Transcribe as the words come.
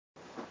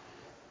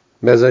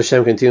Bez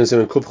Hashem continues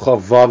in Kuf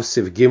Chav Vav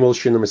Siv Gimel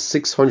Shir number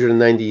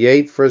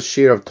 698, first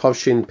shir of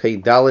Tavshin Pei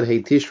Dalid,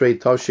 Hey Tishrei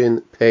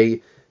Tavshin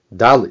Pei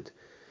Dalid.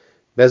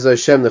 Bez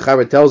Hashem, the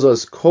Chaver tells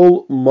us,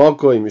 Kol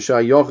Makoim Shah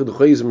Yochid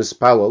Chayz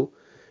Mispalel.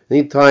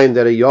 Any time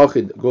that a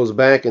Yochid goes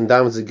back and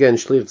davens again,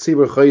 Shlich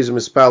Tzibur Chayz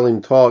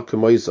Mispalim Ta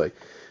Kemoisai.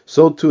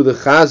 So too the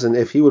Chazan,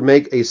 if he would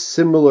make a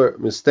similar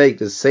mistake,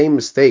 the same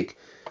mistake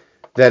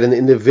that an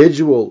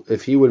individual,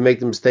 if he would make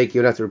the mistake, he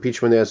would have to repeat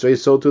Shemoneh Esrai.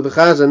 So too the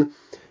Chazan,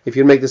 if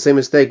you make the same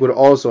mistake, would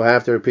also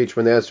have to repeat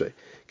Shemoneh Esrai.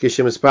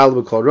 Kishim Espal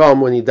B'Kol Ram,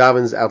 when he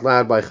davens out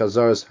loud by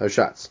Chazaras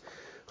Hashatz.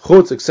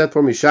 Chutz, except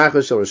for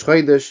Mishachas or Rosh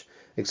Chodesh,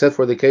 except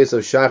for the case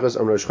of Shachas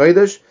on Rosh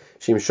Chodesh,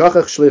 Shim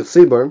Shachach Shlich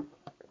Tzibur,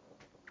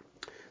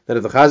 that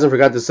if the Chazan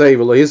forgot to say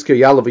V'lo Hiskir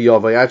Yalav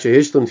V'Yavai Ache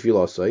Hishlim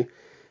Tefilosai,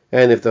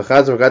 and if the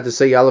Chazan forgot to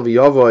say Yalav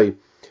V'Yavai,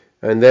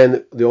 and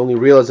then the only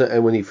realize,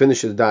 and when he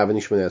finishes davening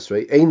Shemoneh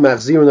Esrai, Ein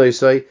Machzir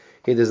Noisai,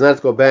 he does not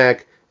go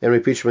back and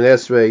repeat Shemoneh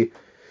Esrai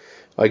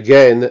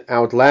again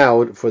out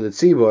loud for the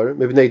tzibur,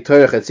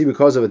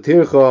 because of a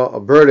tircha, a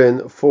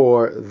burden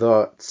for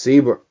the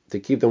tzibur, to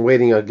keep them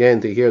waiting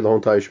again to hear the whole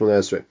entire Shemoneh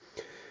Esrai.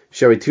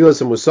 Sheri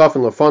Tfilas and Musaf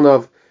and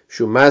Lafanav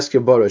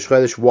Shumaskir Bar Rosh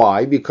Chodesh.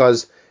 Why?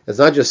 Because it's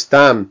not just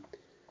stam.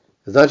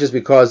 It's not just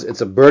because it's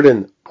a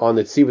burden on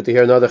the tzibur to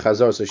hear another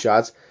chazar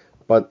sashatz,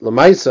 but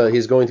lamaisa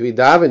he's going to be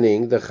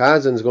davening. The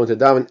chazan is going to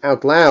daven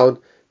out loud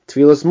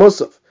Tfilas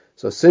Musaf.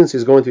 So since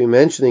he's going to be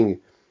mentioning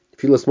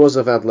Tfilas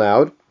Musaf out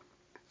loud,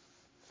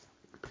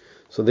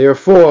 so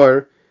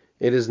therefore,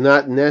 it is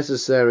not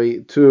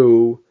necessary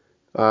to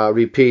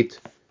repeat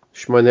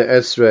Shemoneh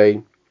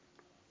Esrai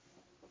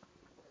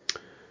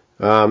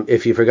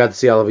if you forgot to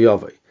say Alav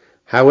Yavai.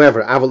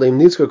 However,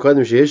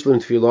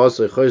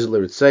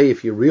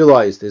 if you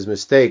realized his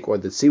mistake, or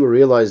the tzibur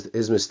realized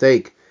his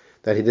mistake,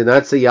 that he did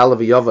not say Alav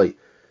Yavai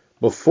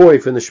before he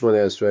finished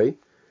Shemoneh Esrai,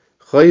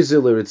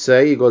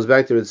 he goes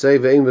back to Ritzei,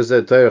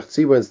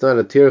 it's not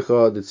a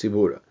tircha the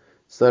tzibura.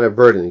 It's not a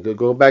burden. You could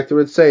go back to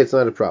Ritzei, it's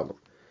not a problem.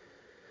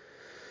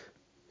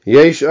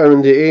 Yesh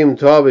arim de'im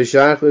ta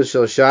b'shachris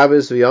shel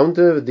Shabbos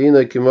v'yomtev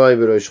dina k'may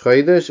b'rosh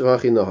chodesh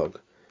v'achi nahag.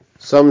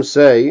 Some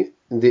say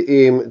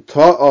de'im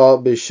ta'a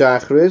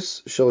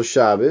b'shachris shel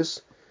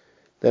Shabbos,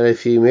 that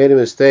if he made a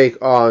mistake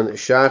on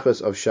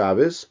Shachris of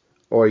Shabbos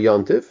or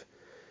Yontiv,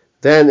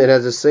 then it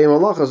has the same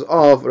halachas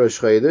of Rosh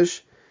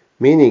Chodesh,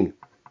 meaning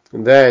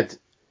that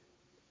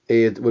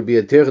it would be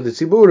a tircha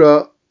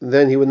d'tzibura,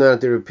 then he would not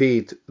have to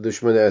repeat the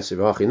Shemoneh Esrai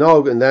v'achi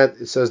nahag, and that,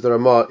 it says the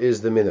Ramah, is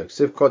the minhag.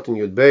 Sif Kotin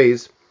Yud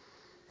Beis,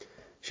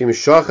 that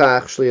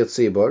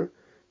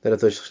if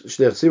the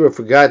Shlich Tzibur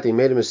forgot, he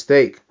made a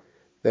mistake,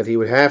 that he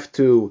would have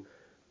to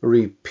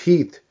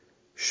repeat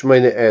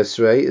Shemoneh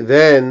Esrai,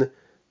 then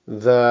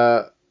if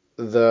the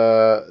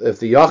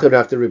Yachid would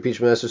have to repeat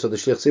Shemoneh Esrai, so the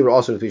Shlich Tzibur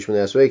also repeat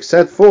Shemoneh Esrai,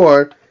 except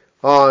for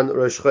on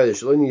Rosh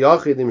Chodesh. In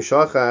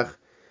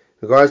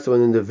regards to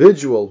an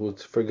individual who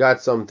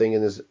forgot something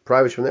in his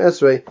private Shemoneh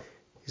Esrai,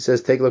 he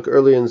says, take a look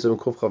earlier in Simon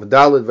Kuf Chav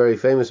Dalid, very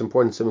famous,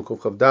 important Simon Kuf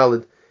Chav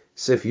Dalid,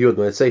 Sif Yud.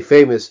 When I say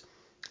famous,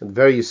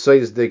 very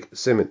Yisoyizdik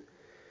Siman.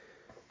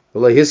 He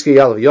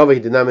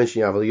did not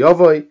mention Yavel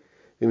Yavoi.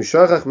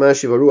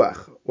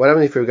 What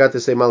happened if he forgot to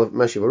say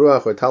Mashiv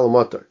Ruach or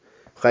Talamotar?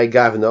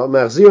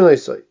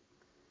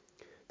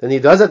 Then he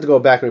does have to go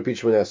back and repeat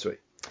Shemoneh Esrai,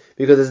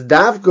 because it's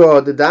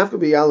davka, the davka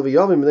be Yavel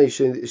Yavim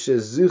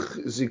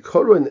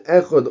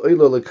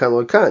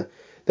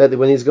that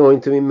when he's going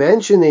to be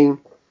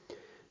mentioning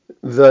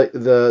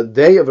the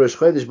day of Rosh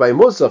Chodesh by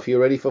Musaf, he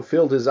already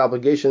fulfilled his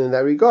obligation in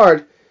that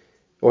regard,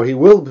 or he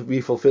will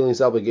be fulfilling his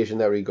obligation in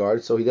that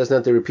regard, so he doesn't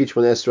have to repeat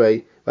Shemoneh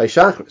Esrai by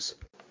Shachris.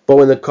 But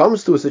when it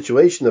comes to a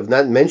situation of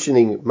not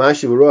mentioning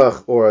Mashiv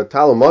Ruach or a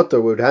Talamotar,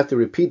 we would have to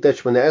repeat that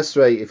Shemoneh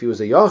Esrai if he was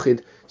a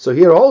Yachid. So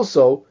here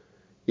also,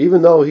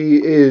 even though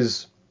he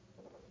is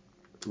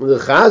the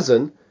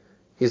Chazan,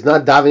 he's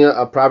not daving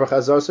a proper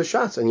Chazar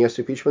Sashatz, and he has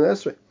to repeat Shemoneh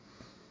Esrai.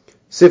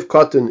 Sif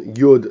Katan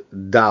Yud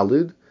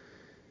Dalid,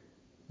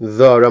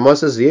 the Ramah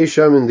says,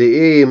 Yesham in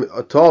the Im,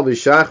 Atal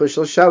B'Shachris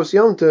Shel Shabbos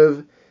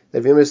Yomtev,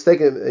 if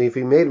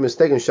he made a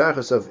mistake in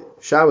Shachas of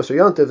Shabbos or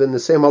Yontiv, then the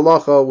same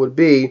halacha would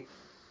be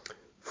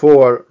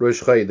for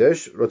Rosh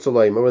Chodesh,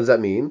 Rotzolayim. What does that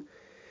mean?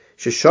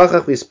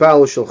 Sheshachach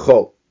v'yispal shel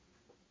chol.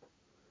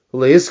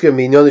 Ulehisker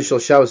minyoni shel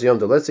Shabbos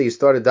Yontiv. Let's say he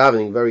started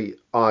davening, very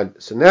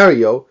odd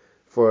scenario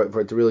for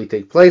it to really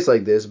take place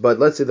like this, but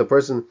let's say the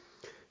person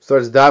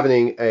starts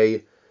davening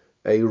a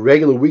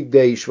regular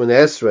weekday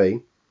Shemoneh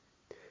Esrai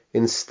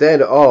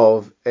instead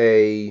of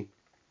a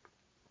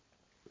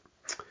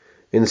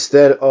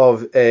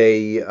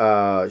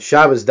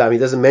Shabbos dam. He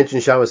doesn't mention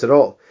Shabbos at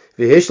all.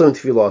 V'hishlim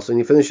tefilosai, and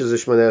he finishes the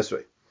Shemoneh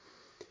Esrai.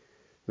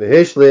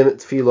 V'hishlim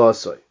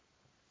tefilosai,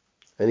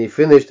 and he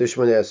finished the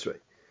Shemoneh Esrai.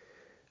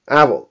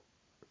 Aval.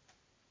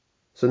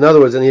 So in other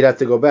words, then he'd have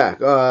to go back.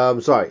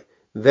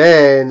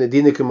 Then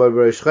dinikim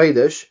Rosh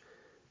Chodesh.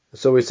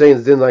 So we're saying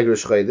it's din like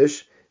Rosh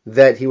Chodesh,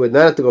 that he would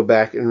not have to go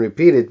back and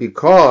repeat it,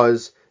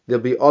 because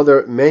there'll be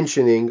other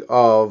mentioning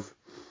of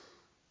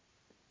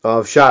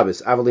of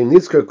Shabbos. Avalim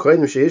Nitzker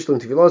Koidim Sheishlim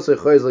Tefilosei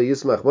Choyz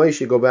Yismach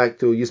Moshe. Go back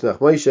to Yismach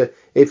Moshe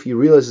if he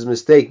realized his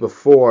mistake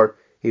before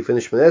he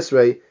finished Shemoneh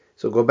Esrei.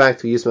 So go back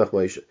to Yismach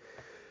Moshe.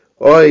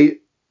 Oy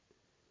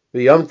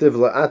v'yamtiv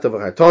la'atav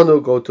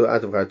hartonu. Go to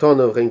atav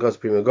hartonu. V'chinkos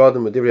prima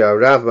godem v'divrei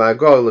harav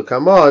ma'agol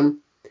l'kamon.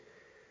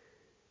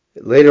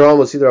 Later on,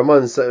 we'll see the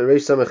Ramon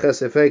Reish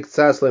Samaches Efek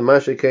Tzas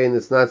le'Masha Kain.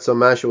 It's not so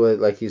masha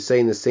like he's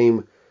saying the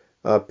same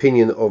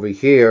opinion over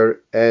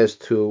here as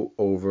to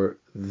over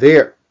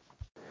there.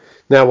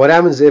 Now, what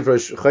happens if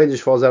Rosh Chodesh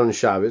falls out on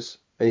Shabbos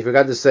and he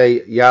forgot to say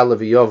Ya'aleh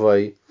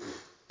v'Yovai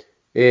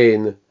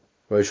in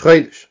Rosh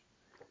Chodesh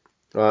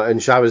in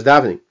Shabbos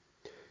davening?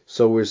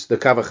 So the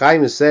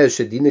Kavachayim says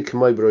Shedina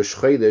K'may b'Rosh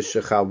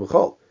Chodesh Shechal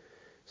B'Chol.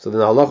 So then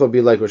the halacha would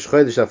be like Rosh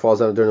Chodesh that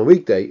falls out during the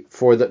weekday.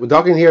 We're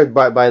talking here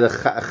by the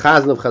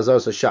chazzon of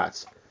chazzos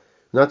hashatz.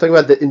 We're not talking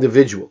about the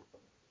individual,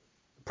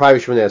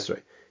 private Shemoneh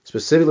Esrei.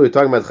 Specifically, we're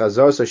talking about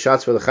chazzos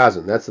hashatz for the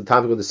chazzon. That's the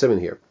topic of the simon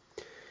here.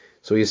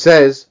 So he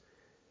says,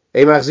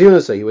 he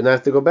would not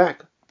have to go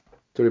back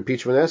to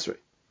repeat Shemoneh Esrei.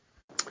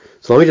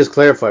 So let me just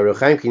clarify. Reb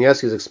Chaim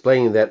Kanievsky is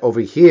explaining that over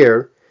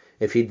here,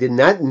 if he did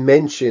not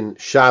mention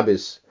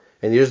Shabbos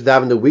and he just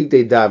davened the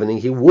weekday davening,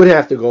 he would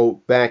have to go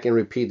back and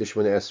repeat the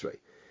Shemoneh Esrei.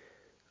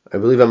 I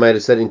believe I might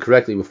have said it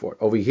incorrectly before.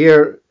 Over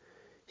here,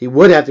 he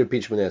would have to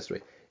repeat Shemoneh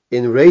Esrei.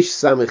 In Reish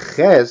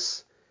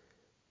Samiches,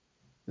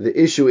 the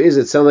issue is,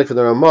 it sounds like for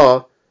the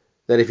Ramah,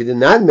 that if he did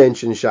not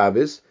mention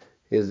Shabbos,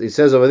 he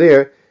says over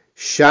there,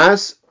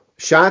 Shatz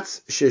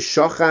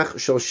sheshochach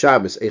shel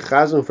Shabbos. A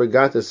chazzon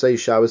forgot to say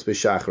Shabbos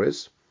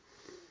b'shachris.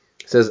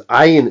 It says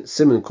Ayin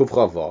Siman Kuf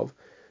Chavav.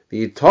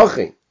 The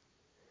Yitachin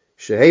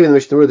Shehev in the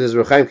Mishna. This is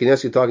Reb Chaim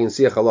Kanievsky talking in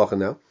Siach Halacha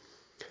now.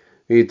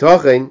 The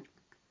Yitachin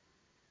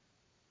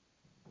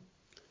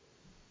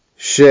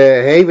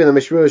Shehev in the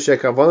Mishna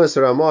Shekavanas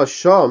Ramah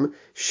Sham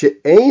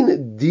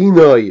She'ein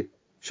Dinoi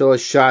Shel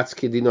Shatz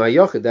Ki Dinoi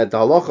Yochid. That the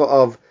halacha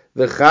of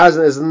the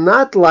chazzon is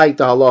not like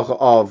the halacha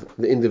of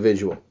the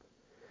individual.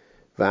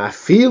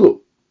 Va'afilu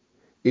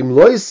im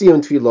lo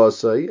yisiyam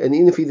tefilosai, and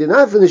even if he did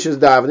not finish his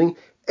davening,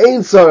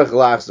 ein tzarech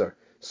lachzor.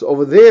 So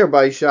over there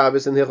by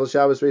Shabbos and Hilchos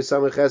Shabbos Reish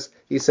Samiches,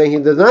 he's saying he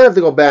does not have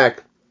to go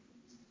back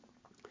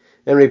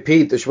and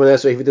repeat the Shemoneh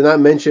Esrei if he did not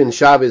mention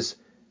Shabbos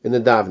in the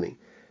davening.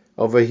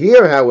 Over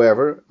here,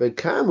 however, the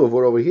kamuv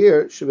over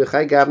here should be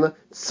chay gavna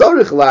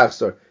tzarech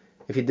lachzor.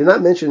 If he did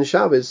not mention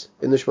Shabbos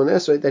in the Shemoneh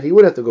Esrei, that he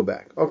would have to go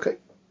back. Okay,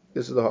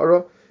 this is the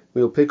hara.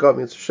 We will pick up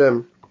Mitzvah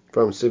Shem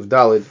from Siv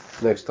Dalid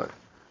next time.